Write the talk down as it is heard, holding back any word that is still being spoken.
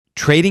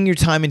Trading your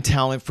time and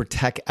talent for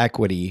tech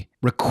equity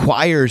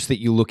requires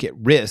that you look at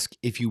risk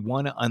if you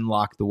want to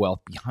unlock the wealth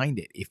behind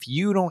it. If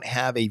you don't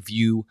have a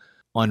view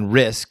on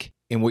risk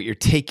in what you're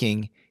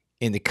taking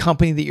in the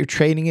company that you're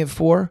trading it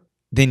for,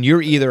 then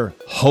you're either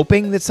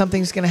hoping that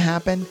something's going to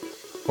happen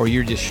or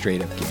you're just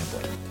straight up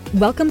gambling.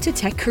 Welcome to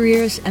Tech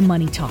Careers and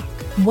Money Talk.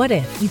 What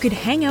if you could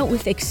hang out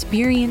with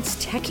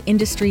experienced tech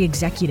industry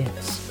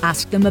executives?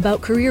 Ask them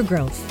about career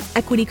growth,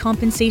 equity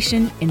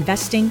compensation,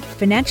 investing,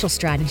 financial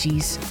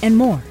strategies, and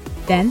more.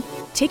 Then,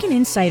 take an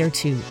insight or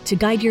two to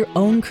guide your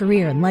own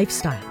career and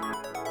lifestyle.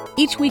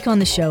 Each week on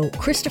the show,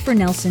 Christopher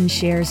Nelson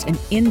shares an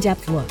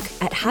in-depth look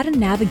at how to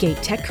navigate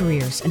tech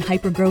careers and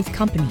hypergrowth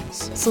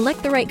companies,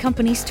 select the right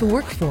companies to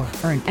work for,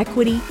 earn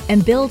equity,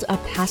 and build a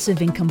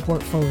passive income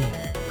portfolio.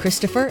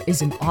 Christopher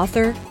is an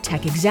author,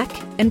 tech exec,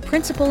 and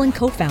principal and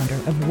co-founder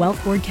of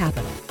Wealthward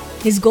Capital.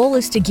 His goal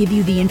is to give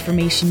you the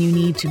information you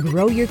need to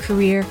grow your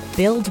career,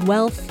 build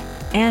wealth,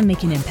 and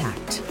make an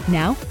impact.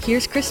 Now,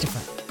 here's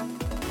Christopher.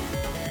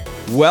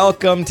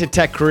 Welcome to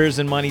Tech Careers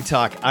and Money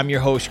Talk. I'm your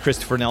host,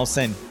 Christopher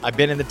Nelson. I've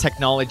been in the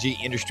technology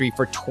industry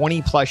for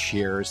 20 plus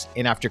years,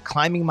 and after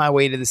climbing my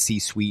way to the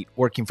C-suite,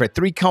 working for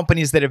 3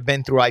 companies that have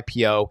been through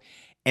IPO,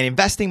 and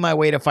investing my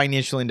way to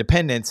financial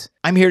independence,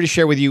 I'm here to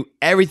share with you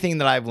everything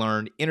that I've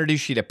learned,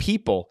 introduce you to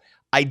people,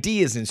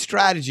 ideas, and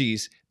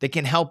strategies that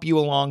can help you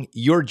along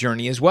your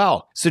journey as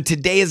well. So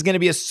today is going to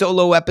be a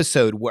solo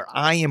episode where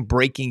I am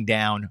breaking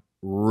down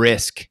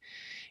risk.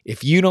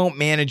 If you don't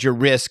manage your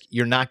risk,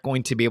 you're not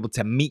going to be able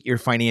to meet your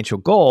financial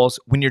goals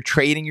when you're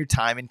trading your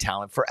time and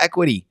talent for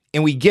equity.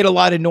 And we get a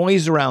lot of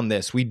noise around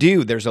this. We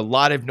do. There's a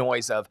lot of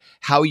noise of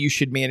how you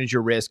should manage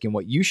your risk and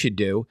what you should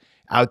do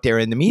out there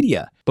in the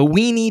media. But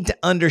we need to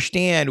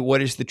understand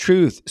what is the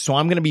truth. So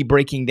I'm going to be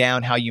breaking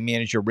down how you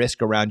manage your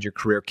risk around your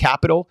career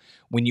capital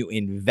when you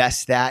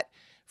invest that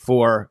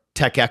for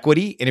tech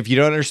equity. And if you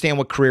don't understand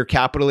what career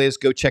capital is,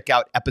 go check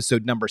out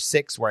episode number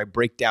 6, where I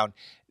break down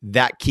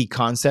that key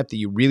concept that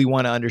you really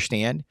want to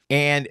understand.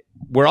 And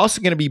we're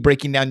also going to be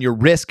breaking down your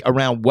risk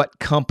around what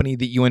company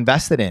that you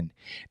invested in.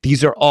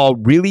 These are all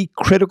really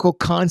critical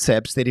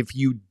concepts that if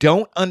you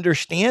don't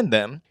understand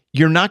them,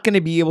 you're not going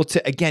to be able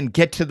to, again,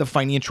 get to the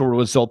financial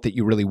result that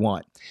you really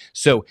want.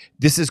 So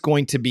this is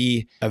going to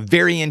be a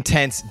very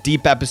intense,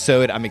 deep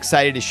episode. I'm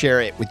excited to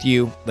share it with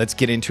you. Let's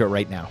get into it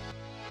right now.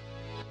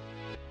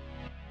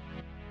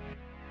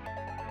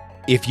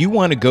 If you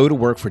want to go to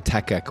work for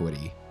tech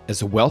equity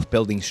as a wealth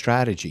building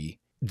strategy,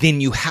 then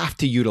you have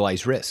to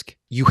utilize risk.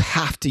 You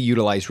have to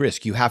utilize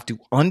risk. You have to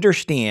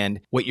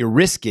understand what your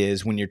risk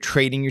is when you're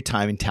trading your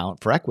time and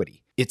talent for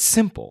equity. It's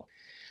simple.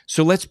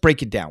 So let's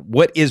break it down.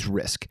 What is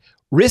risk?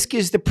 Risk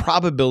is the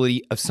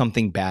probability of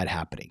something bad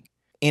happening.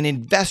 And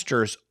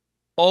investors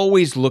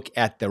always look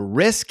at the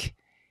risk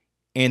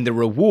and the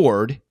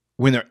reward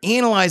when they're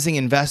analyzing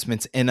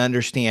investments and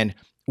understand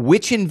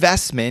which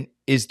investment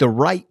is the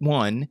right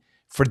one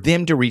for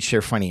them to reach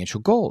their financial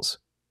goals.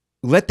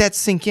 Let that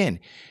sink in.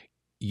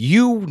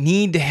 You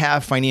need to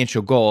have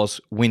financial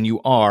goals when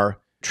you are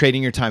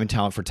trading your time and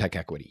talent for tech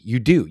equity. You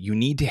do. You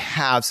need to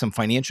have some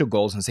financial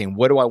goals and saying,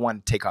 what do I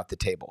want to take off the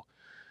table?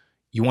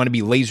 You want to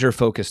be laser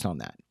focused on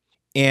that.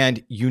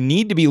 And you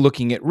need to be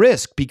looking at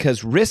risk,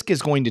 because risk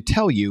is going to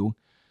tell you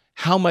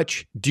how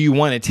much do you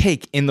want to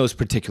take in those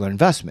particular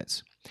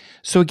investments.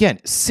 So again,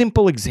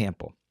 simple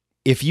example.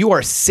 If you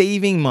are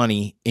saving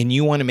money and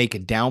you want to make a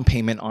down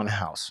payment on a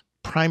house,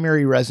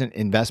 primary resident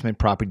investment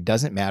property,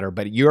 doesn't matter,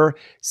 but you're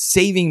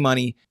saving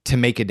money to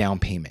make a down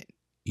payment.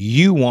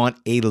 You want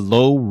a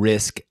low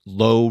risk,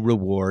 low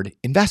reward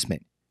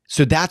investment.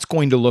 So that's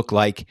going to look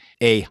like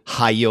a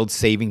high yield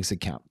savings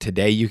account.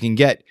 Today you can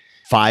get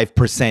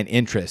 5%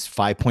 interest,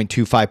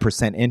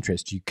 5.25%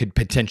 interest. You could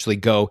potentially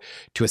go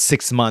to a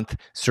 6-month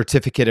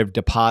certificate of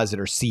deposit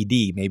or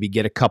CD, maybe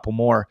get a couple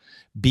more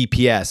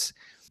BPS.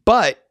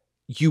 But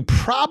you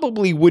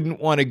probably wouldn't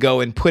want to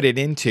go and put it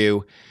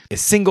into a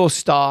single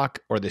stock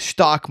or the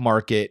stock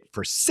market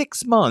for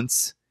 6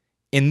 months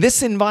in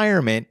this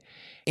environment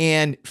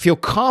and feel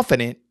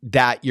confident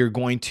that you're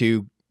going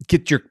to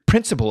get your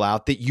principal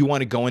out that you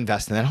want to go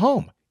invest in that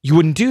home. You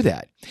wouldn't do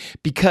that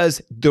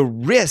because the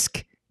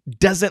risk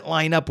doesn't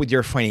line up with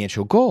your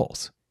financial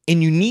goals.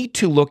 And you need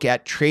to look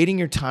at trading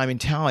your time and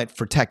talent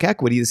for tech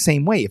equity the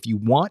same way. If you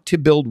want to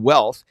build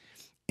wealth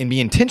and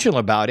be intentional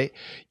about it,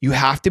 you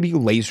have to be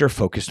laser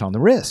focused on the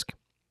risk.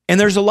 And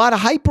there's a lot of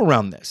hype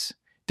around this.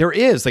 There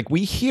is, like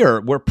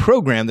we're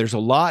programmed, there's a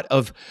lot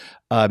of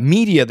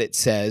media that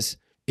says,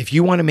 if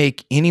you want to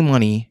make any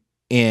money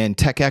in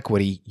tech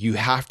equity, you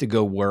have to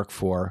go work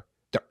for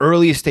the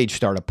earliest stage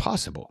startup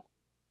possible.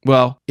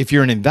 Well, if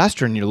you're an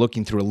investor and you're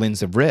looking through a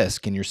lens of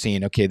risk and you're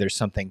seeing, okay, there's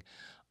something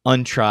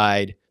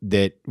untried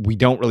that we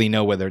don't really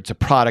know whether it's a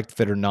product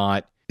fit or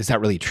not, is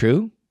that really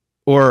true?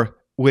 Or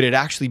would it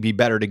actually be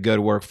better to go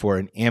to work for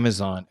an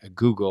Amazon, a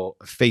Google,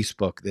 a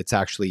Facebook that's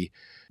actually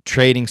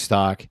trading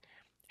stock,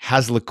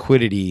 has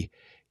liquidity,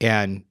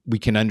 and we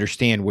can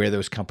understand where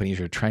those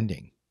companies are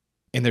trending?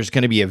 And there's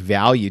going to be a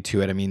value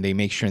to it. I mean, they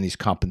make sure in these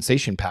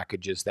compensation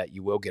packages that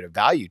you will get a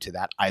value to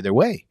that either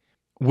way.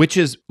 which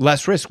is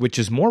less risk, which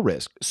is more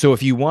risk. So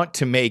if you want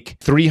to make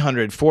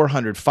 $300,000,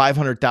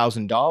 $400,000,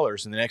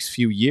 $500,000 in the next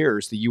few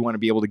years, that you want to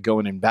be able to go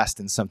and invest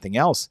in something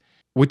else,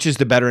 which is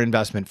the better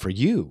investment for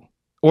you?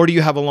 Or do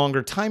you have a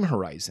longer time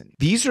horizon?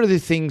 These are the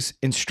things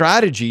and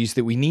strategies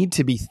that we need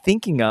to be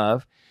thinking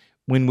of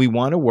when we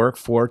want to work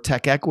for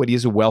tech equity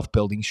as a wealth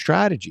building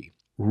strategy.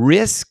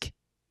 Risk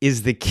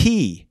is the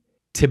key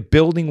to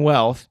building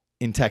wealth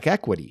in tech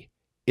equity,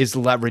 is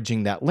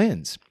leveraging that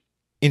lens.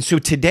 And so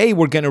today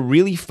we're going to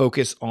really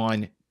focus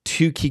on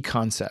two key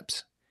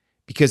concepts.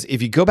 Because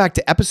if you go back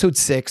to episode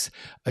 6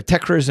 of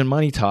Tech Careers and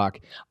Money Talk,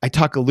 I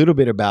talk a little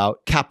bit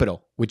about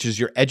capital, which is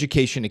your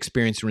education,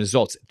 experience, and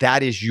results.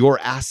 That is your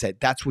asset.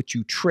 That's what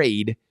you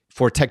trade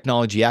for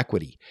technology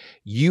equity.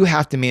 You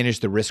have to manage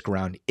the risk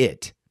around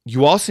it.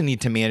 You also need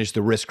to manage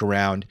the risk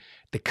around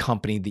the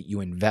company that you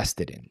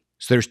invested in.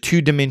 So there's two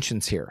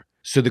dimensions here.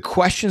 So the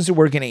questions that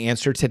we're going to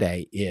answer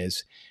today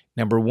is,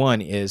 number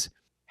one is,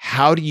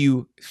 how do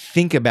you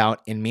think about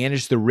and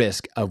manage the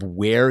risk of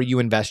where you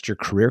invest your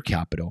career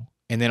capital?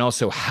 And then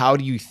also, how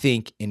do you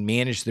think and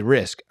manage the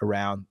risk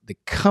around the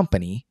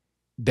company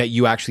that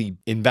you actually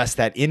invest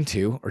that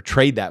into or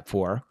trade that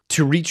for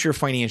to reach your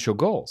financial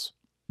goals?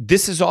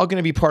 This is all going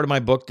to be part of my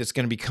book that's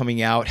going to be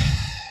coming out,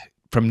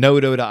 From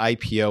No-Do to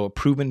IPO, a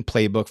proven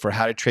playbook for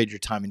how to trade your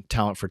time and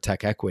talent for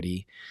tech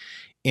equity.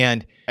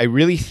 And I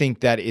really think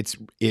that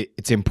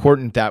it's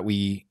important that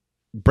we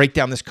break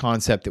down this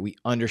concept, that we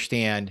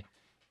understand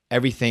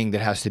everything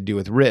that has to do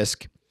with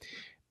risk,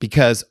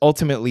 because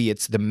ultimately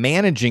it's the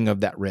managing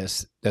of that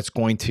risk that's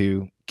going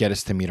to get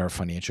us to meet our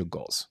financial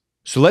goals.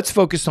 So let's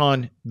focus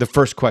on the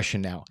first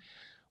question now.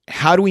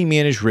 How do we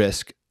manage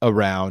risk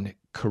around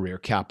career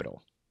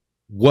capital?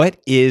 What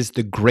is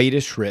the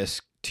greatest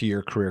risk to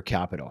your career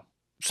capital?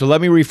 So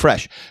let me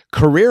refresh.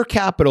 Career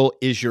capital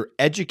is your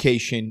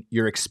education,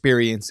 your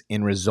experience,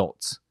 and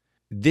results.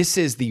 This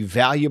is the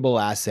valuable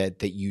asset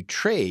that you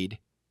trade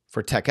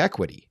for tech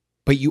equity.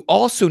 But you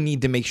also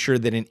need to make sure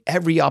that in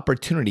every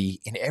opportunity,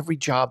 in every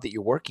job that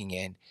you're working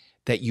in,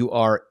 that you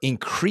are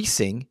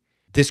increasing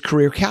this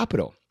career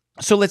capital.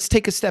 So let's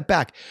take a step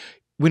back.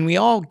 When we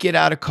all get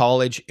out of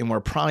college and we're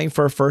applying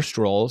for our first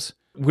roles,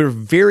 we're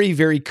very,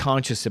 very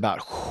conscious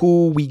about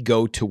who we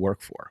go to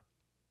work for.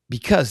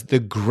 Because the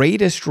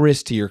greatest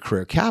risk to your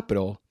career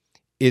capital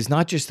is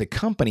not just the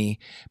company,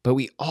 but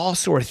we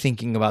also are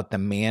thinking about the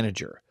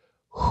manager.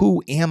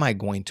 Who am I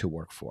going to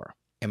work for?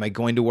 Am I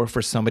going to work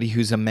for somebody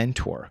who's a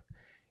mentor?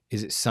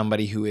 Is it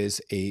somebody who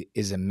is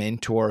a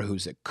mentor,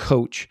 who's a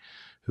coach,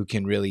 who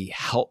can really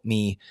help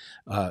me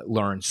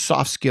learn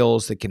soft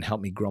skills that can help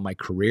me grow my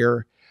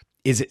career?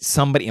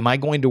 Am I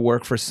going to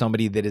work for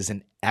somebody that is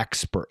an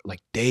expert?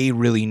 Like they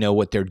really know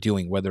what they're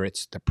doing, whether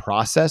it's the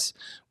process,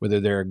 whether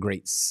they're a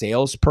great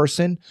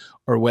salesperson,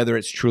 or whether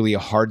it's truly a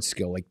hard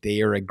skill, like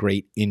they are a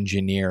great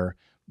engineer.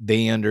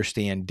 They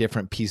understand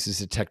different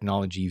pieces of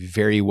technology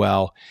very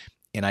well,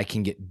 and I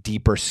can get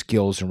deeper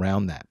skills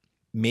around that.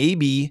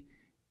 Maybe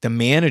the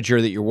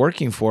manager that you're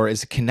working for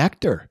is a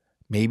connector.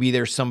 Maybe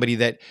there's somebody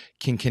that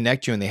can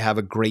connect you and they have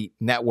a great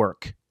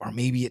network. Or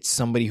maybe it's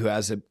somebody who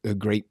has a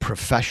great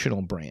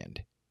professional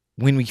brand.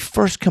 When we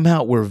first come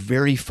out, we're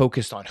very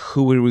focused on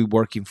who are we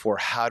working for?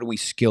 How do we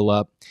skill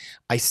up?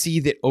 I see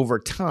that over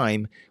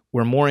time,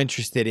 we're more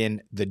interested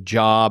in the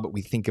job.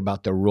 We think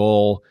about the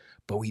role,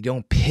 but we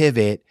don't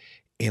pivot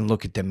and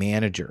look at the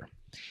manager.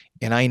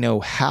 And I know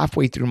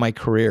halfway through my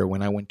career,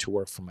 when I went to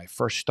work for my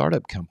first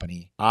startup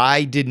company,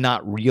 I did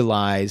not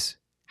realize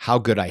how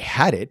good I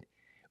had it.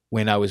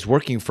 When I was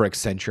working for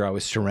Accenture, I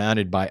was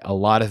surrounded by a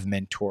lot of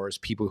mentors,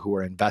 people who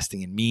were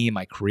investing in me,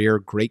 my career,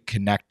 great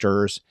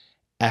connectors,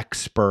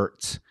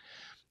 experts.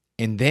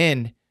 And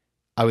then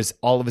I was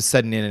all of a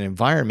sudden in an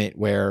environment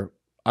where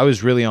I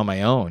was really on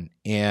my own,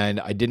 and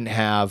I didn't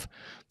have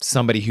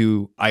somebody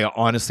who I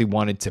honestly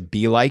wanted to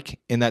be like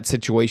in that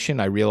situation.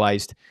 I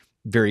realized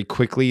very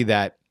quickly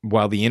that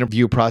while the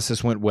interview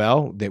process went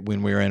well, that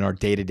when we were in our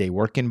day-to-day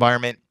work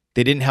environment,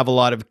 they didn't have a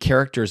lot of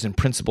characters and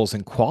principles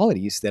and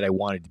qualities that I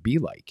wanted to be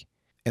like.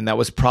 And that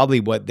was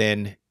probably what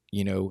then,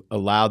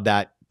 allowed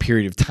that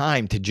period of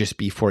time to just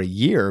be for a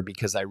year,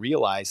 because I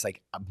realized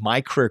like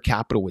my career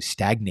capital was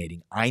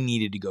stagnating. I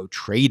needed to go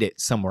trade it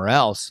somewhere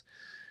else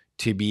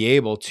to be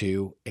able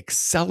to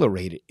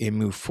accelerate it and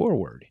move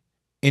forward.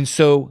 And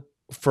so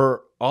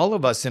for all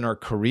of us in our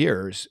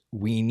careers,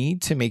 we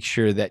need to make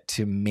sure that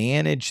to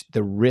manage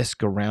the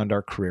risk around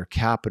our career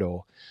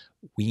capital,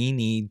 we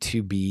need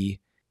to be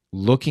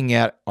looking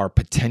at our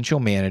potential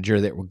manager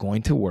that we're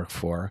going to work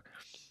for,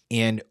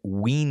 and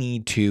we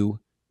need to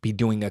be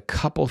doing a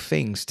couple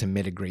things to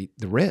mitigate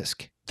the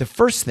risk. The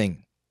first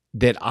thing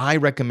that I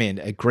recommend,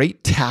 a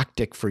great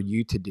tactic for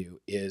you to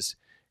do, is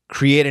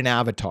create an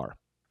avatar.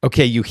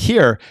 Okay, you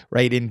hear,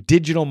 right, in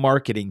digital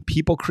marketing,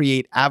 people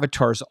create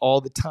avatars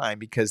all the time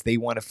because they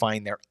want to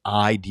find their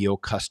ideal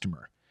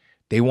customer.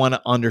 They want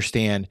to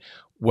understand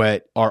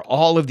what are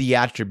all of the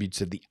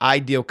attributes of the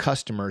ideal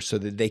customer so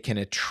that they can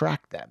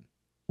attract them.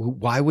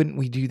 Why wouldn't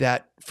we do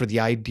that for the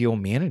ideal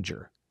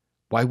manager?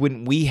 Why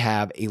wouldn't we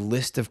have a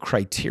list of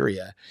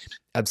criteria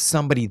of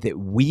somebody that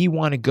we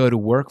want to go to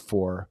work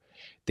for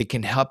that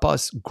can help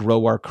us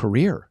grow our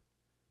career,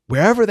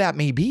 wherever that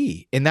may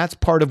be? And that's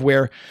part of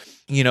where,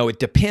 it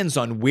depends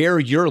on where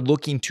you're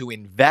looking to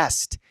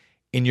invest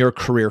in your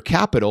career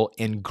capital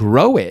and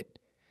grow it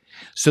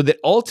so that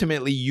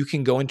ultimately you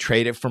can go and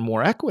trade it for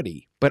more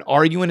equity. But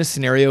are you in a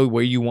scenario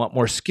where you want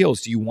more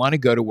skills? Do you want to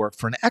go to work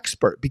for an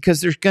expert?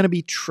 Because there's going to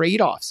be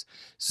trade-offs.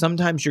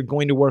 Sometimes you're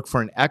going to work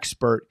for an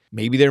expert.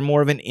 Maybe they're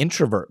more of an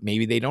introvert.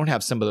 Maybe they don't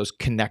have some of those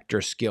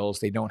connector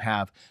skills. They don't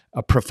have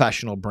a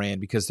professional brand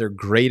because they're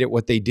great at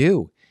what they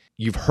do.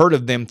 You've heard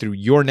of them through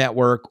your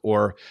network,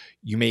 or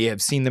you may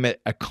have seen them at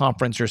a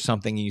conference or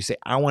something, and you say,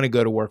 I want to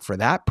go to work for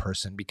that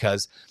person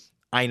because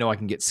I know I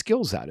can get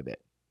skills out of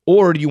it.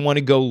 Or do you want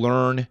to go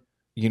learn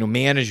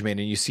management,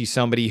 and you see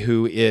somebody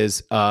who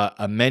is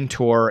a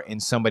mentor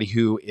and somebody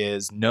who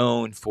is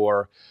known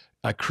for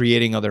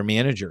creating other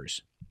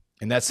managers.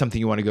 And that's something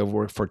you want to go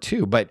work for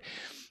too. But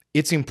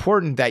it's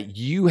important that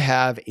you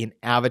have an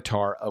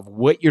avatar of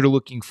what you're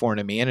looking for in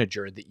a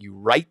manager, that you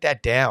write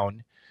that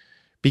down.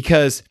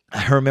 Because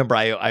I remember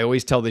I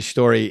always tell this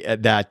story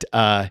that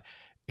a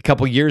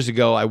couple years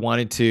ago, I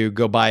wanted to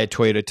go buy a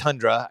Toyota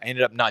Tundra. I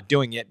ended up not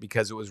doing it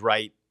because it was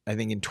right, I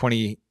think in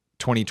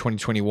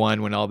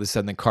 2021, when all of a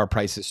sudden the car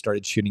prices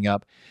started shooting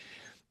up.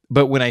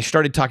 But when I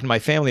started talking to my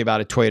family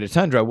about a Toyota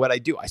Tundra, what I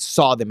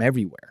saw them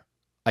everywhere.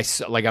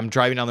 I'm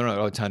driving down the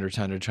road, Tundra,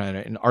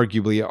 and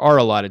arguably there are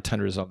a lot of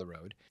Tundras on the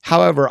road.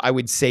 However, I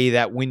would say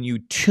that when you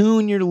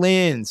tune your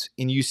lens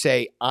and you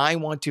say, I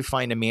want to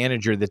find a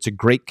manager that's a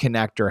great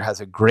connector,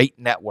 has a great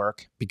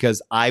network, because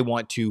I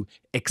want to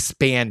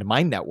expand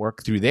my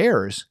network through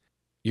theirs,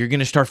 you're going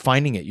to start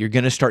finding it. You're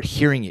going to start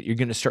hearing it. You're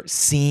going to start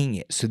seeing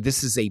it. So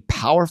this is a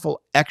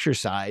powerful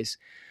exercise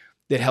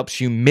that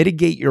helps you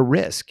mitigate your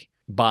risk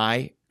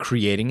by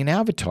creating an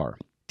avatar.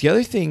 The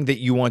other thing that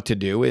you want to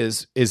do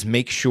is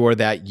make sure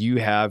that you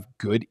have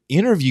good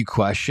interview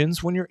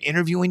questions when you're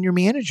interviewing your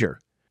manager.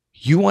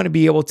 You want to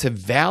be able to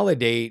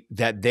validate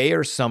that they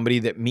are somebody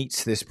that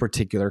meets this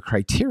particular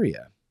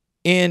criteria.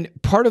 And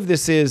part of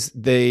this is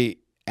the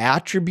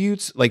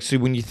attributes. So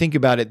when you think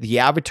about it, the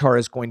avatar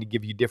is going to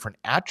give you different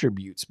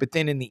attributes. But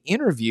then in the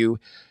interview,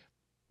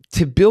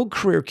 to build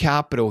career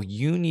capital,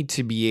 you need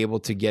to be able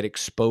to get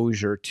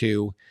exposure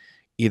to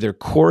either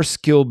core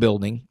skill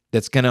building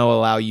that's going to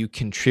allow you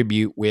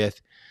contribute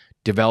with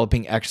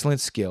developing excellent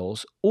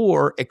skills,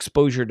 or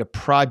exposure to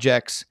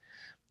projects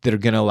that are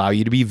going to allow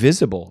you to be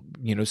visible,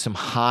 some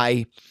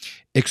high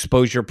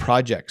exposure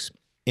projects.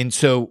 And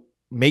so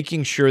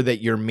making sure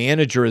that your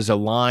manager is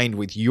aligned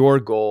with your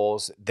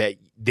goals, that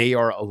they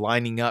are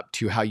aligning up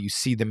to how you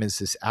see them as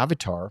this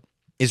avatar,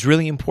 is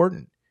really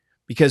important,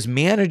 because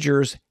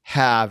managers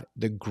have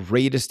the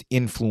greatest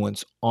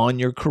influence on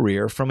your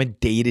career from a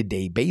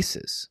day-to-day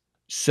basis.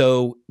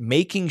 So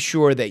making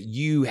sure that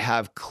you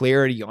have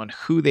clarity on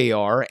who they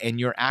are and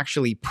you're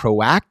actually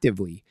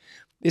proactively,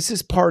 this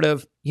is part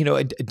of,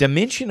 a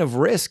dimension of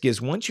risk is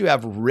once you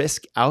have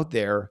risk out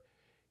there,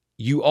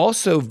 you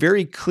also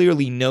very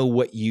clearly know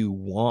what you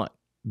want,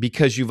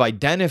 because you've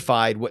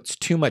identified what's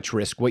too much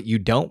risk, what you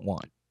don't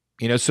want.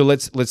 So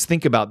let's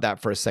think about that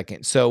for a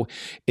second. So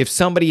if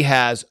somebody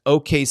has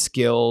okay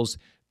skills,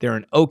 they're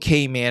an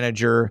okay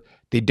manager,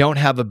 they don't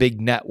have a big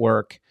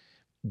network,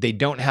 they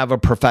don't have a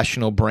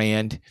professional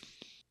brand,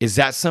 is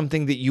that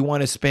something that you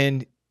want to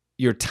spend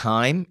your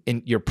time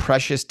and your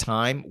precious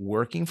time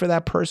working for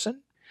that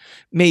person?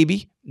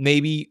 Maybe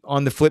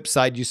on the flip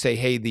side, you say,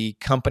 hey, the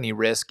company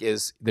risk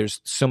is there's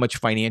so much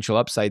financial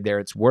upside there,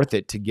 it's worth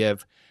it to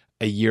give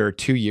a year or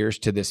 2 years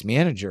to this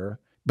manager.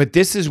 But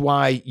this is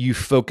why you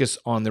focus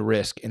on the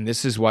risk. And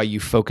this is why you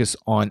focus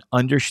on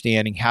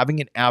understanding, having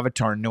an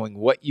avatar, knowing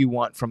what you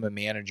want from a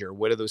manager,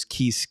 what are those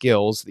key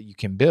skills that you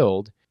can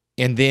build,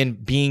 and then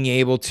being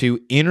able to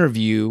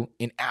interview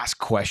and ask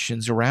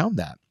questions around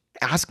that.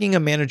 Asking a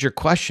manager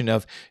question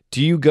of,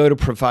 do you go to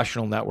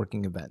professional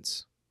networking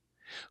events?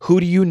 Who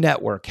do you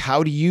network?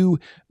 How do you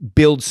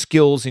build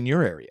skills in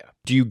your area?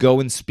 Do you go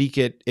and speak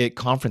at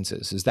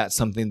conferences? Is that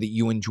something that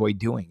you enjoy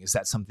doing? Is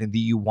that something that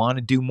you want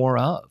to do more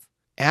of?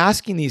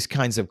 Asking these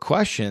kinds of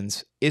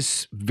questions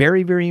is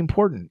very, very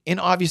important. And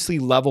obviously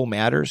level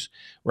matters,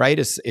 right?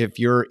 If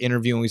you're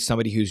interviewing with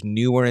somebody who's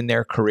newer in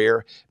their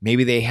career,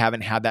 maybe they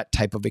haven't had that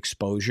type of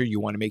exposure. You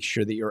want to make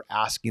sure that you're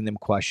asking them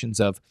questions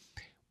of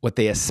what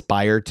they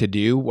aspire to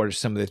do. What are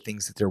some of the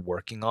things that they're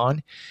working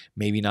on?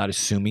 Maybe not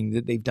assuming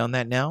that they've done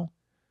that now.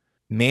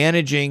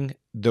 Managing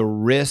the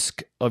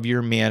risk of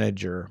your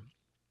manager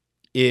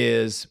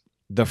is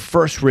the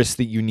first risk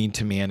that you need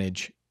to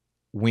manage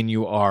when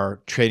you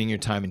are trading your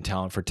time and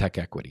talent for tech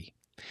equity.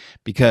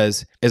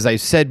 Because as I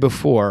said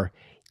before,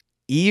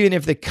 even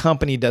if the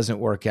company doesn't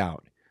work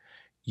out,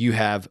 you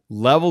have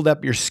leveled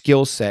up your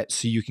skill set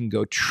so you can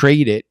go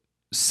trade it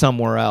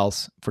somewhere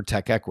else for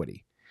tech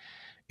equity.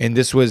 And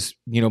this was,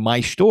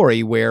 my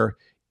story where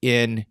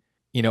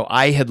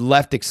I had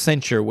left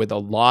Accenture with a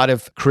lot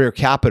of career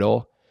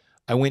capital,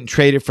 I went and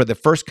traded for the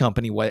first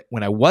company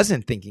when I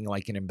wasn't thinking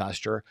like an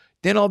investor.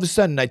 Then all of a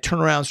sudden I turn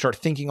around and start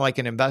thinking like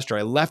an investor.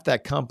 I left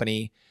that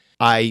company.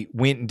 I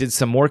went and did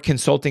some more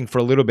consulting for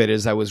a little bit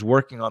as I was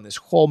working on this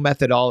whole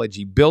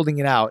methodology, building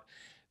it out.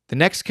 The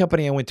next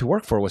company I went to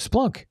work for was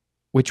Splunk,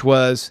 which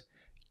was,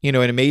 an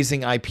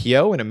amazing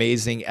IPO, an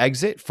amazing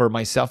exit for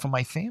myself and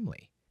my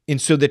family. And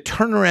so the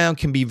turnaround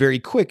can be very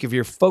quick if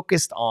you're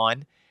focused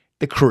on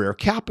the career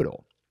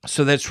capital.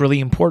 So that's really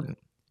important.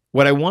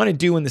 What I want to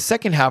do in the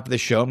second half of the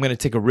show, I'm going to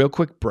take a real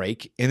quick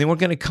break, and then we're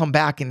going to come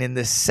back. And in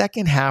the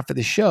second half of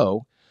the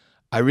show,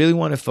 I really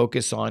want to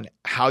focus on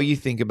how you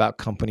think about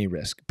company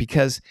risk,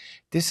 because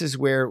this is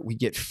where we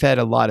get fed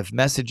a lot of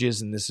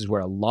messages, and this is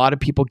where a lot of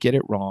people get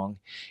it wrong.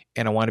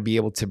 And I want to be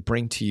able to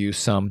bring to you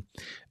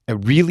a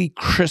really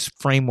crisp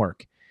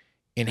framework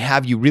and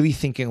have you really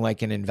thinking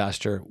like an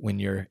investor when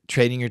you're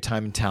trading your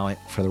time and talent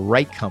for the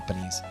right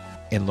companies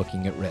and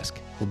looking at risk.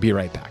 We'll be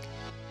right back.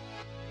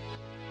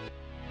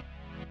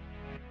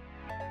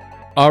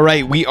 All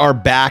right, we are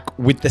back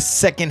with the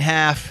second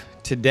half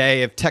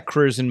today of Tech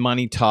Careers and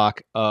Money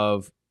Talk,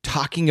 of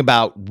talking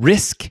about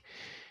risk,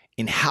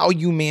 and how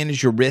you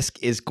manage your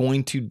risk is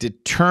going to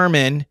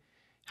determine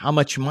how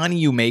much money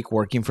you make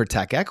working for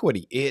Tech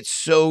Equity. It's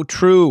so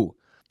true.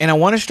 And I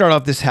want to start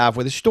off this half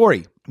with a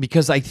story,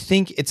 because I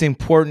think it's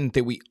important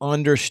that we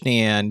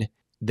understand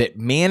that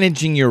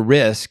managing your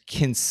risk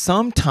can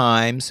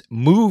sometimes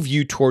move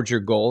you towards your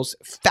goals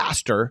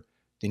faster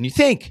than you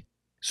think.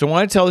 So I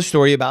want to tell a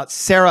story about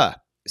Sarah.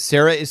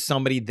 Sarah is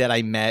somebody that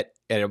I met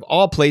at, of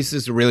all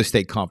places, a real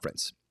estate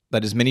conference.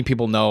 But as many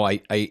people know,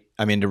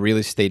 I'm into real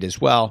estate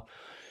as well.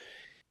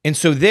 And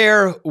so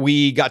there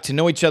we got to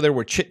know each other.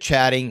 We're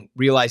chit-chatting,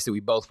 realized that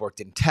we both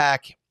worked in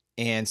tech.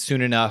 And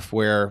soon enough,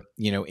 we're,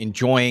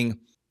 enjoying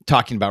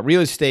talking about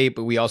real estate,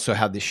 but we also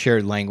have this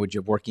shared language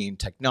of working in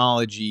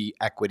technology,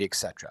 equity,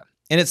 etc.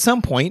 And at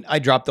some point, I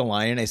dropped the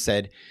line and I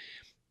said,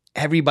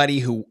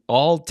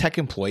 all tech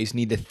employees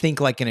need to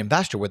think like an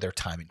investor with their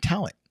time and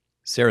talent.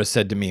 Sarah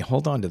said to me,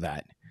 hold on to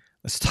that.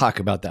 Let's talk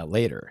about that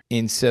later.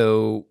 And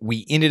so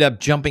we ended up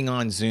jumping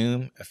on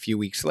Zoom a few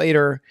weeks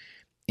later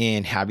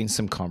and having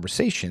some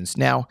conversations.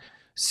 Now,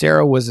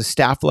 Sarah was a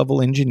staff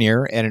level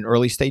engineer at an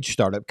early stage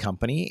startup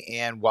company.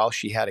 And while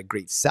she had a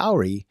great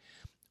salary,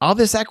 all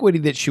this equity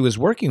that she was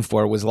working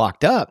for was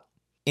locked up,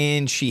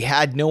 and she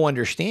had no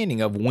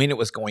understanding of when it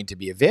was going to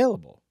be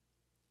available.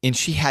 And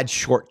she had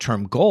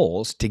short-term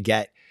goals to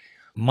get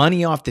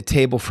money off the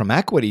table from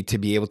equity to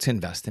be able to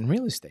invest in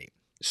real estate.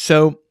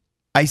 So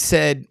I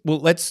said, well,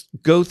 let's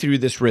go through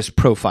this risk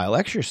profile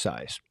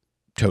exercise.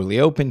 Totally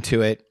open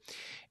to it.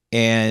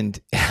 And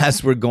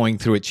as we're going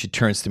through it, she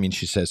turns to me and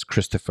she says,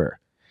 Christopher,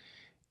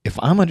 if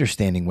I'm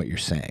understanding what you're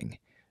saying,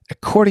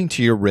 according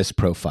to your risk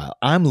profile,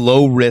 I'm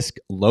low risk,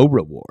 low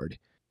reward.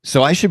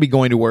 So I should be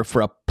going to work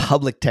for a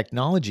public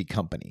technology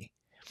company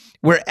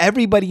where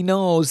everybody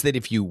knows that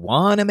if you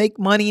want to make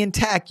money in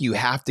tech, you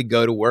have to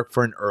go to work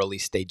for an early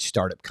stage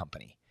startup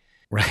company,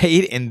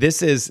 right? And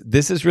this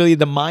is really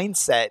the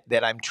mindset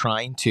that I'm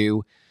trying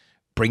to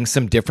bring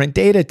some different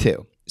data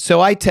to.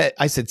 So I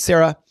said,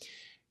 Sarah,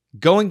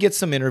 go and get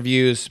some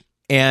interviews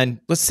and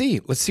let's see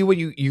what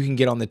you can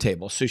get on the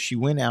table. So she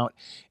went out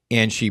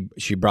and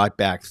she brought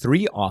back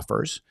 3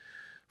 offers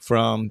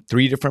from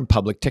 3 different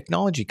public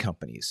technology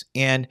companies.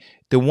 And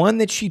the one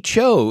that she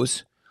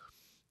chose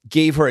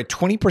gave her a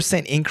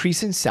 20%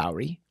 increase in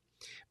salary,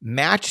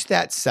 matched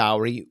that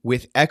salary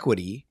with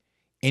equity,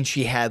 and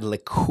she had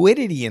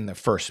liquidity in the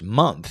first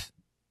month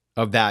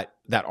of that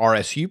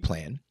RSU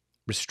plan,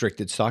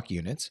 restricted stock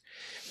units.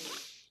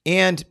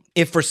 And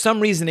if for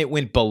some reason it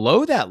went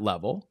below that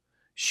level,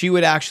 she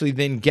would actually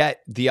then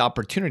get the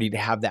opportunity to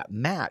have that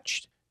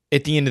matched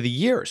at the end of the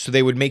year. So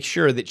they would make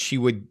sure that she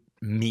would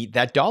meet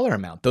that dollar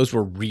amount. Those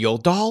were real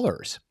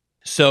dollars.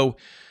 So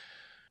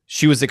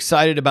she was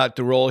excited about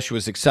the role. She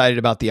was excited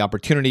about the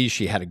opportunity.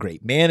 She had a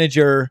great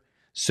manager.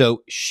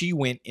 So she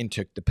went and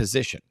took the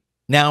position.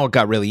 Now it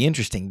got really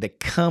interesting. The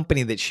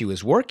company that she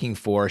was working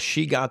for,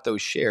 she got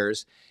those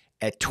shares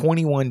at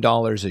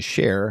 $21 a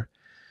share.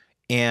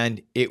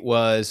 And it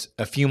was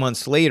a few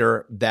months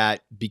later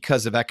that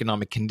because of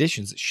economic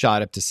conditions, it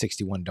shot up to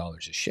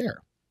 $61 a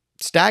share.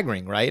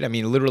 Staggering, right? I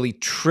mean, literally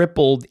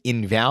tripled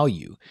in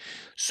value.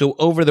 So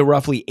over the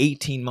roughly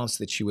 18 months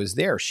that she was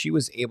there, she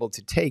was able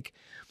to take,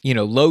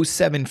 low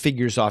 7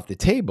 figures off the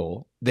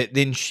table that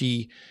then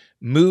she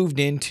moved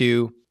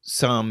into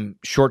some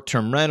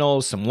short-term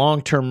rentals, some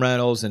long-term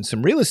rentals, and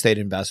some real estate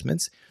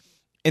investments.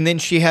 And then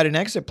she had an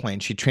exit plan.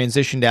 She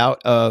transitioned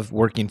out of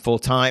working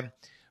full-time,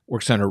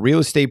 works on a real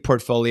estate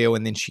portfolio,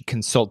 and then she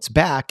consults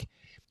back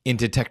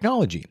into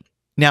technology.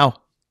 Now,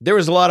 there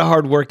was a lot of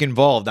hard work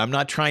involved. I'm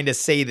not trying to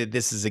say that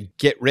this is a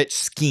get-rich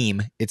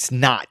scheme. It's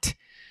not.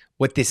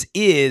 What this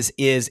is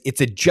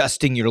it's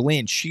adjusting your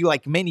lens. She,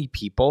 like many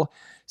people,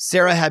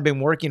 Sarah had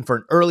been working for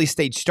an early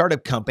stage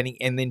startup company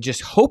and then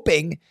just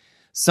hoping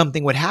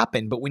something would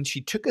happen. But when she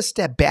took a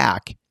step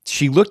back,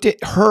 she looked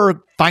at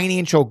her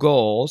financial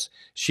goals,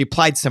 she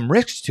applied some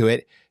risks to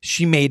it,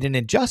 she made an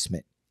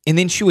adjustment. And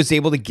then she was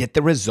able to get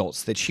the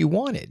results that she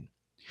wanted.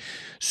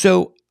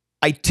 So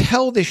I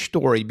tell this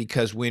story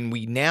because when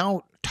we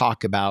now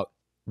talk about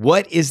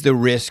what is the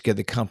risk of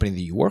the company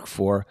that you work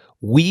for,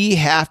 we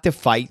have to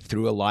fight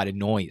through a lot of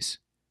noise.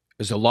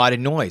 There's a lot of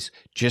noise.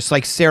 Just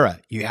like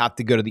Sarah, you have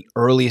to go to the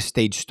earliest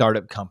stage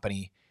startup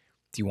company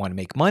if you want to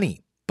make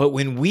money. But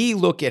when we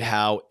look at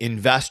how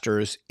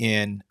investors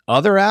in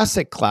other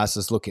asset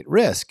classes look at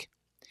risk,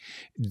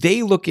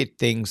 they look at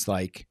things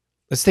like,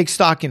 let's take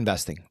stock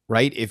investing,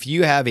 right? If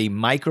you have a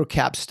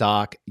microcap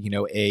stock,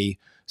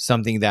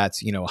 something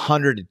that's,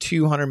 $100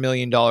 to $200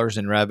 million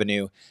in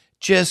revenue,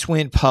 just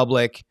went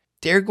public,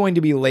 they're going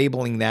to be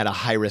labeling that a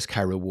high risk,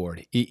 high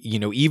reward.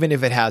 Even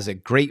if it has a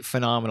great,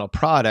 phenomenal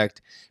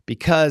product,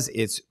 because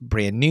it's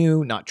brand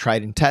new, not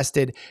tried and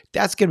tested,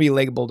 that's going to be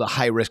labeled a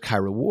high risk, high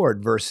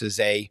reward versus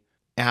a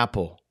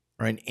Apple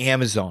or an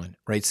Amazon,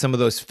 right? Some of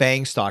those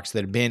FANG stocks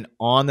that have been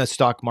on the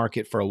stock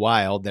market for a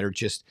while that are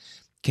just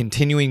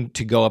continuing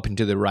to go up and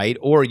to the right.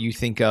 Or you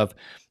think of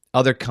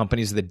other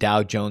companies, the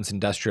Dow Jones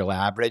Industrial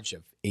Average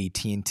of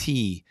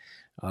AT&T.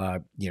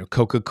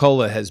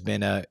 Coca-Cola has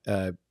been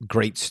a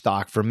great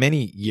stock for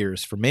many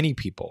years for many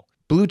people.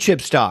 Blue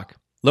chip stock,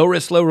 low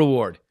risk, low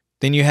reward.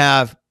 Then you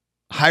have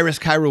high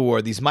risk, high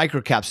reward, these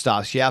microcap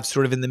stocks. You have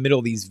sort of in the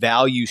middle these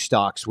value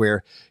stocks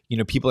where,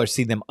 people are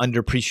seeing them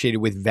underappreciated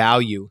with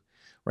value,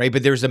 right?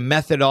 But there's a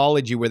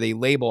methodology where they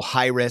label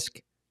high risk,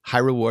 high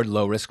reward,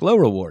 low risk, low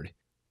reward.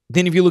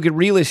 Then if you look at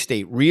real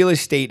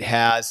estate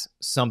has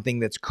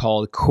something that's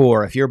called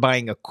core. If you're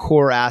buying a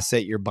core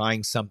asset, you're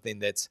buying something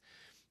that's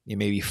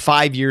maybe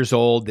 5 years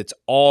old, that's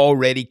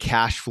already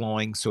cash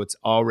flowing. So it's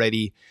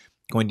already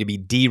going to be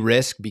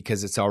de-risked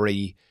because it's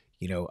already,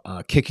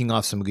 kicking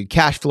off some good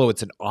cash flow.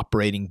 It's an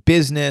operating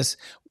business,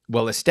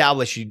 well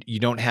established. You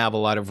don't have a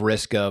lot of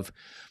risk of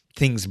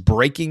things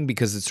breaking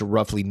because it's a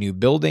roughly new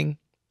building.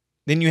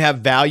 Then you have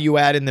value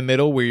add in the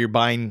middle where you're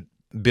buying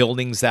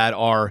buildings that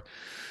are,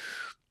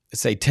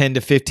 say, 10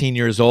 to 15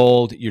 years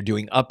old. You're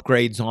doing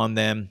upgrades on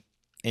them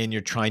and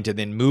you're trying to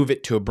then move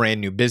it to a brand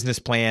new business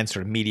plan,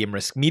 sort of medium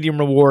risk, medium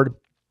reward.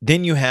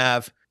 Then you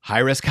have high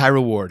risk, high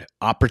reward,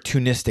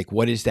 opportunistic.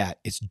 What is that?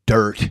 It's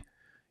dirt.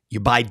 You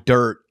buy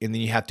dirt and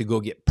then you have to go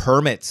get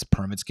permits.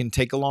 Permits can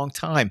take a long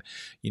time.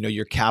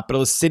 Your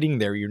capital is sitting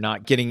there. You're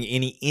not getting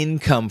any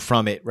income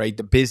from it, right?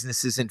 The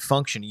business isn't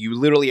functioning. You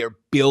literally are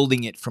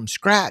building it from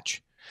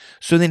scratch.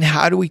 So then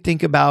how do we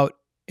think about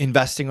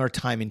investing our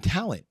time and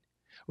talent?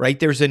 Right?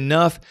 There's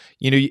enough,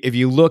 if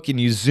you look and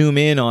you zoom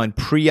in on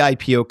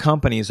pre-IPO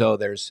companies,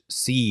 there's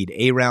seed,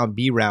 A round,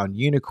 B round,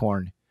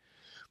 unicorn.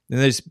 And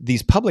there's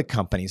these public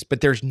companies,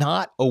 but there's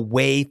not a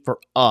way for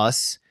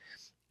us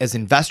as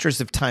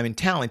investors of time and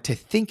talent to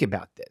think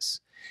about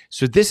this.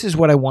 So this is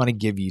what I want to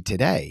give you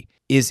today,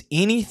 is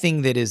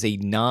anything that is a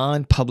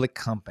non-public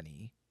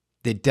company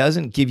that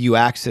doesn't give you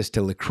access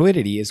to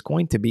liquidity is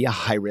going to be a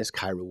high risk,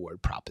 high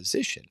reward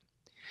proposition.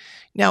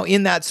 Now,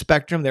 in that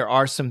spectrum, there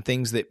are some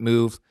things that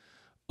move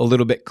a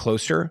little bit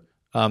closer,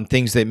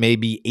 things that may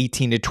be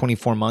 18 to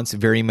 24 months,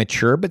 very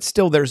mature, but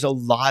still there's a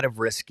lot of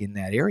risk in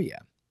that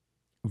area.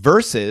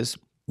 Versus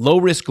low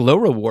risk, low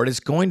reward is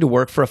going to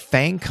work for a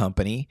FANG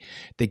company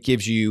that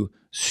gives you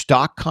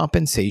stock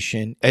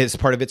compensation as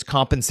part of its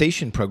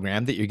compensation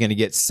program, that you're going to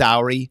get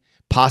salary,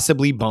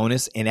 possibly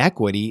bonus, and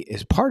equity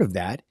as part of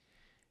that.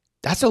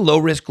 That's a low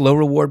risk, low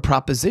reward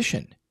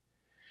proposition.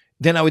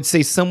 Then I would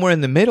say somewhere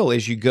in the middle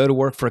is you go to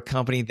work for a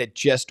company that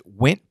just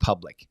went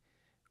public.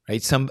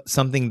 Right?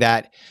 Something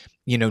that,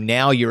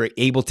 now you're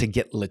able to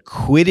get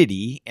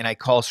liquidity. And I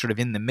call sort of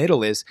in the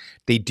middle is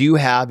they do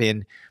have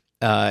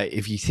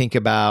if you think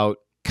about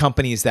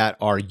companies that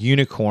are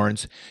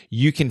unicorns,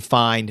 you can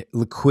find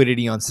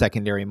liquidity on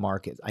secondary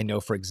markets. I know,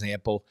 for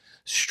example,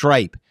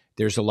 Stripe.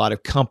 There's a lot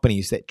of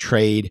companies that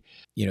trade,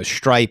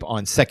 Stripe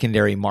on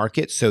secondary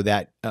markets so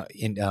that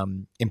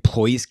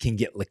employees can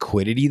get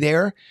liquidity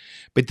there.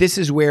 But this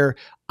is where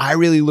I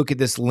really look at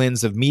this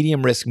lens of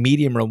medium risk,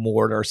 medium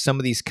reward, or some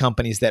of these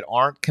companies that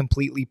aren't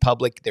completely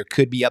public. There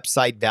could be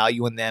upside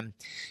value in them,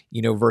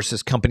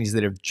 versus companies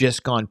that have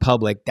just gone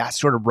public. That's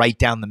sort of right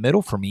down the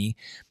middle for me.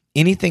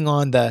 Anything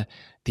on the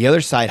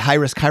other side, high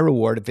risk, high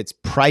reward, if it's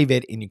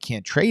private and you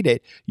can't trade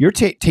it, you're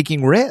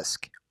taking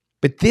risk.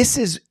 But this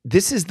is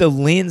the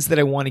lens that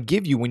I want to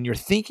give you when you're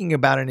thinking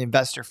about an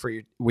investor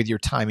with your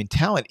time and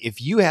talent.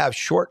 If you have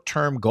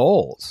short-term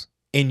goals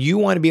and you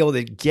want to be able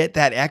to get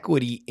that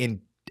equity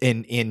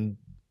and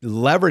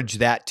leverage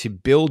that to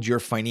build your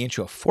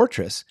financial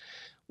fortress,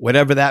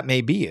 whatever that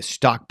may be, a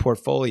stock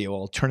portfolio,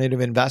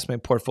 alternative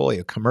investment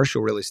portfolio,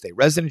 commercial real estate,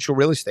 residential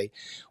real estate,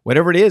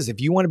 whatever it is,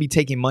 if you want to be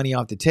taking money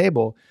off the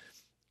table,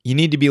 you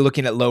need to be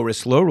looking at low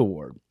risk, low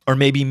reward, or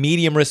maybe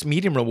medium risk,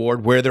 medium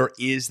reward, where there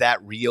is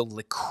that real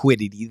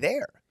liquidity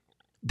there.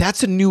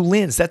 That's a new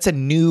lens. That's a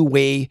new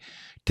way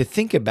to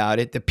think about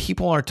it that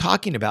people aren't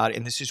talking about.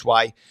 And this is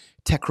why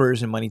Tech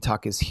Careers and Money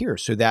Talk is here,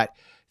 so that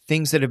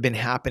things that have been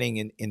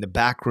happening in the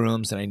back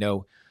rooms, and I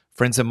know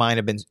friends of mine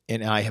have been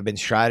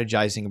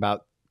strategizing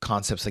about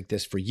concepts like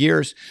this for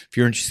years. If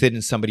you're interested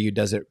in somebody who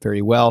does it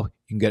very well,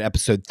 you can go to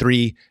episode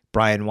 3,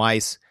 Brian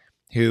Weiss,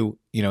 who,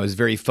 is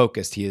very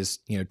focused. He has,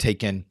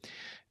 taken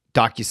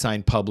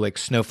DocuSign public,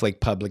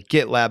 Snowflake public,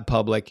 GitLab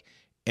public,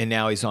 and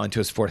now he's on to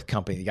his fourth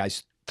company. The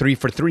guy's 3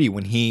 for 3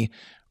 when he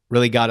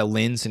really got a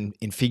lens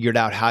and figured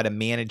out how to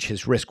manage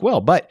his risk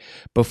well. But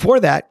before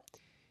that,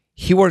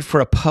 he worked for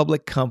a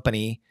public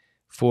company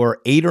for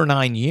 8 or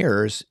 9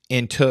 years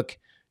and took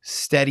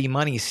steady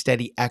money,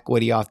 steady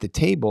equity off the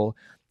table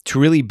to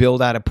really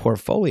build out a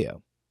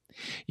portfolio.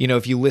 You know,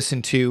 if you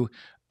listen to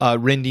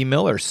Rindy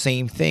Miller,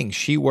 same thing.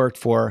 She worked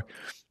for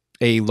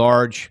a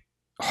large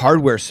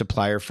hardware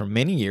supplier for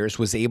many years,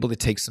 was able to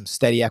take some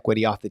steady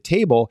equity off the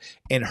table.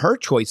 And her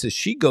choice is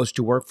she goes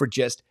to work for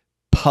just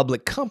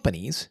public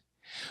companies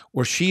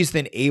where she's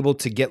then able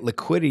to get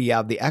liquidity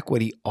out of the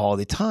equity all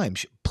the time,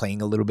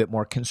 playing a little bit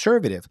more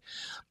conservative.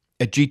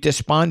 Ajit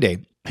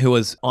Deshpande, who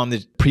was on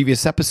the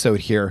previous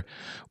episode here,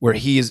 where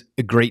he is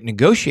a great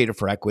negotiator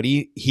for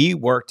equity. He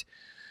worked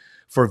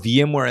for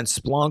VMware and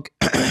Splunk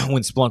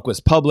when Splunk was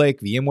public,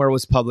 VMware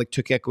was public,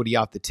 took equity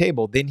off the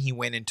table. Then he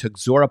went and took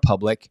Zuora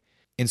public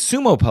and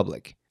Sumo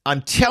public.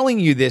 I'm telling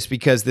you this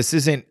because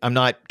I'm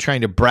not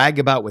trying to brag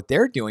about what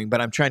they're doing,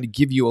 but I'm trying to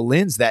give you a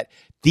lens that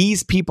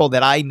these people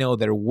that I know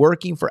that are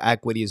working for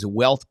equity as a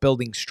wealth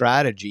building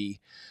strategy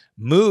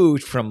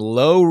moved from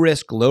low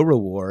risk, low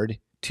reward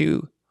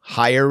to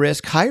higher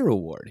risk, higher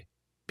reward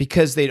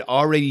because they'd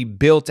already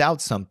built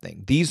out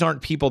something. These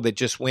aren't people that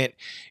just went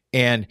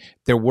and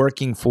they're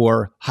working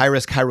for high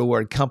risk, high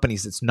reward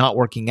companies that's not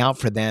working out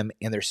for them.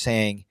 And they're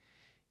saying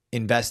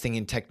investing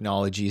in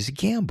technology is a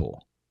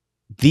gamble.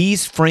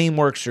 These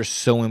frameworks are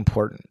so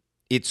important.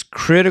 It's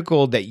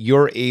critical that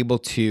you're able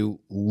to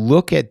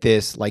look at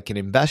this like an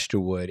investor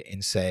would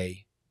and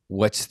say,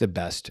 what's the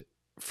best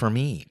for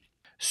me?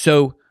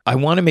 So I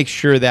want to make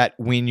sure that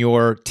when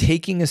you're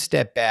taking a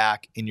step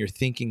back and you're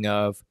thinking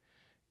of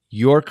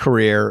your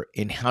career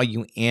and how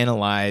you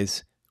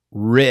analyze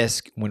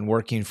risk when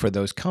working for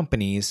those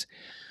companies,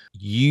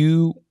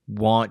 you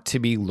want to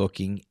be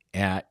looking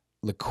at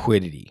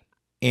liquidity.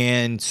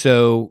 And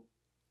so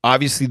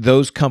obviously,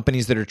 those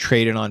companies that are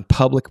traded on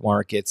public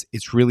markets,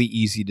 it's really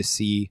easy to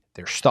see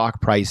their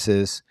stock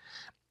prices.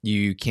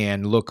 You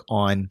can look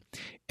on,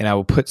 and I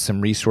will put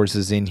some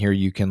resources in here.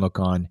 You can look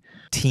on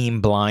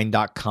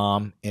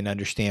teamblind.com and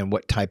understand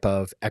what type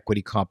of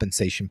equity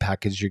compensation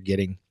package you're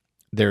getting.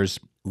 There's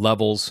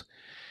levels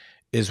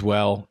as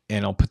well,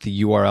 and I'll put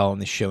the URL in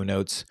the show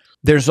notes.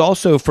 There's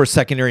also, for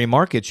secondary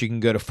markets, you can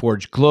go to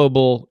Forge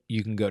Global,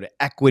 you can go to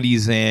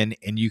Equities In,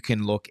 and you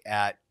can look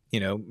at,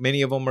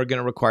 many of them are going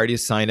to require you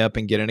to sign up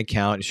and get an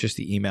account. It's just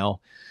the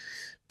email.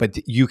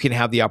 But you can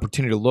have the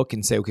opportunity to look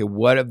and say, okay,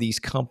 what of these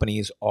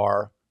companies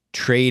are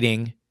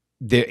trading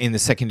in the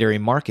secondary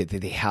market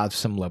that they have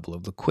some level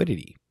of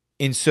liquidity?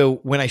 And so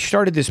when I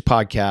started this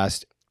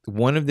podcast,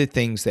 one of the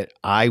things that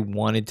I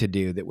wanted to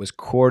do that was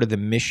core to the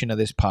mission of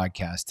this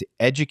podcast to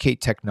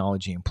educate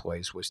technology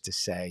employees was to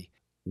say,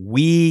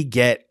 we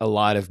get a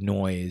lot of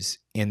noise,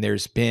 and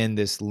there's been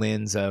this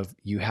lens of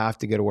you have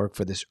to go to work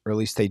for this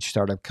early stage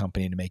startup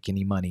company to make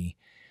any money.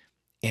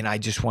 And I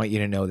just want you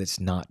to know that's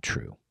not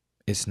true.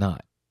 It's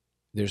not.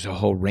 There's a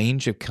whole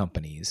range of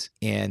companies,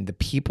 and the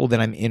people that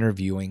I'm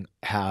interviewing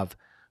have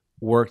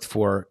worked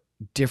for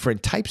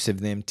different types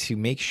of them to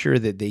make sure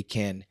that they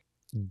can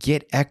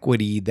get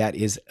equity that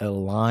is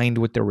aligned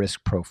with the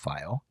risk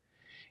profile.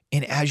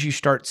 And as you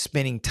start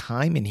spending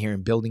time in here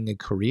and building a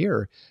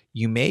career,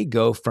 you may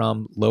go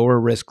from lower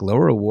risk,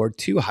 lower reward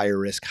to higher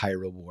risk, higher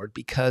reward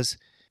because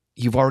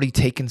you've already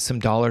taken some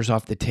dollars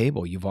off the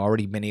table. You've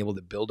already been able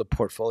to build a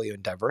portfolio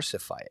and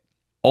diversify it.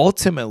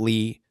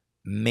 Ultimately,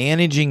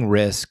 managing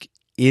risk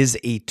is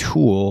a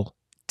tool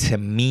to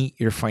meet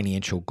your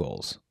financial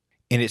goals.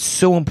 And it's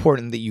so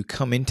important that you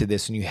come into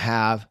this and you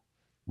have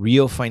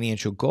real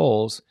financial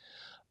goals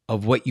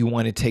of what you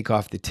want to take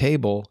off the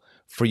table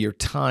for your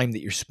time that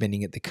you're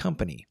spending at the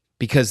company,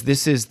 because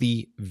this is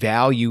the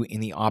value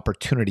and the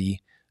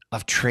opportunity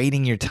of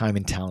trading your time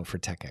and talent for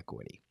tech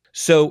equity.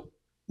 So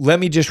let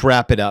me just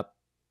wrap it up.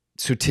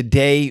 So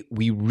today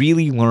we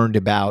really learned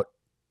about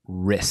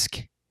risk,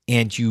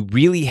 and you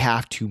really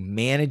have to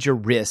manage a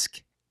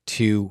risk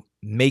to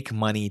make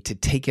money, to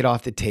take it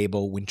off the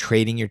table when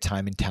trading your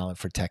time and talent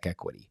for tech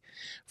equity.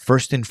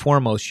 First and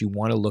foremost, you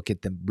want to look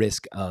at the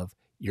risk of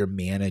your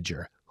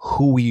manager.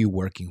 Who are you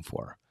working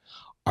for?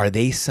 Are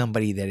they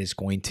somebody that is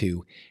going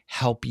to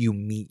help you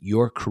meet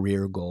your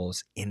career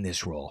goals in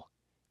this role?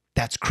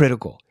 That's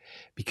critical,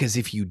 because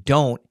if you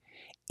don't,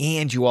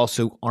 and you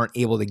also aren't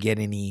able to get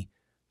any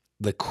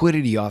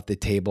liquidity off the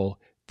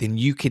table, then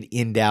you could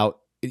end out,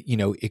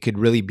 it could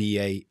really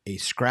be a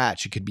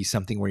scratch. It could be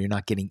something where you're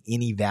not getting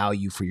any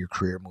value for your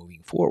career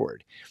moving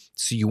forward.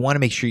 So you want to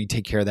make sure you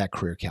take care of that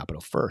career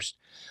capital first.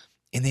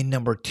 And then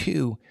number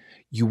two,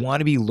 you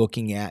want to be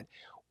looking at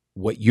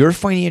what your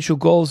financial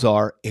goals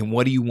are and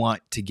what do you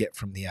want to get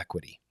from the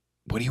equity?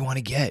 What do you want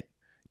to get?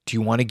 Do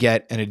you want to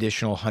get an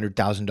additional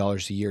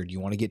 $100,000 a year? Do you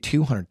want to get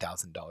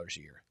 $200,000 a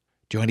year?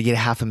 Do you want to get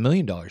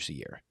 $500,000 a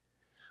year?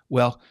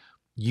 Well,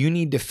 you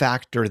need to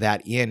factor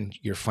that in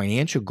your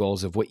financial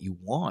goals of what you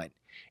want.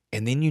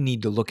 And then you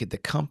need to look at the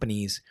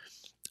companies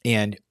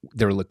and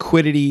their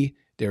liquidity,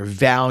 their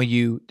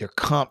value, their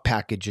comp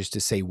packages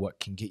to say what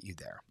can get you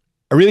there.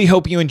 I really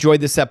hope you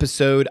enjoyed this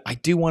episode. I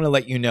do want to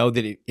let you know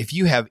that if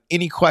you have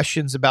any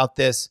questions about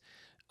this,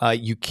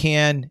 you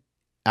can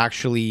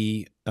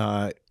actually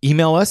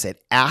email us at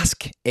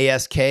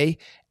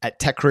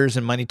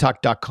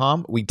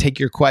ask@techcareersandmoneytalk.com. We take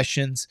your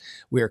questions.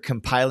 We are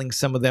compiling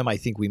some of them. I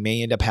think we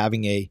may end up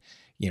having a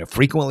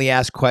frequently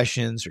asked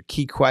questions or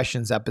key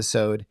questions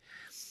episode.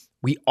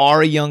 We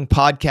are a young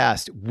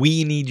podcast.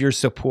 We need your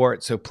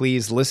support. So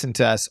please listen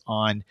to us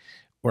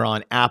we're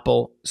on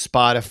Apple,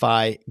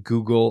 Spotify,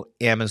 Google,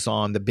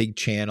 Amazon, the big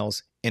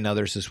channels, and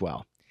others as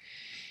well.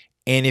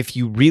 And if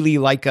you really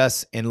like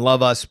us and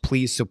love us,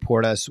 please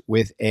support us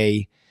with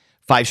a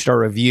 5-star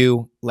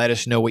review. Let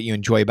us know what you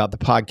enjoy about the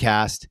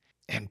podcast.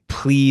 And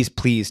please,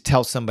 please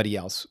tell somebody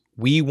else.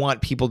 We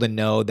want people to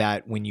know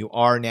that when you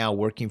are now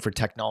working for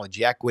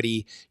Technology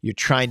Equity, you're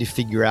trying to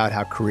figure out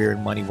how career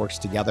and money works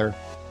together.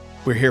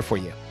 We're here for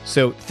you.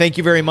 So thank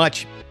you very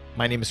much.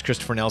 My name is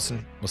Christopher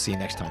Nelson. We'll see you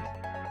next time.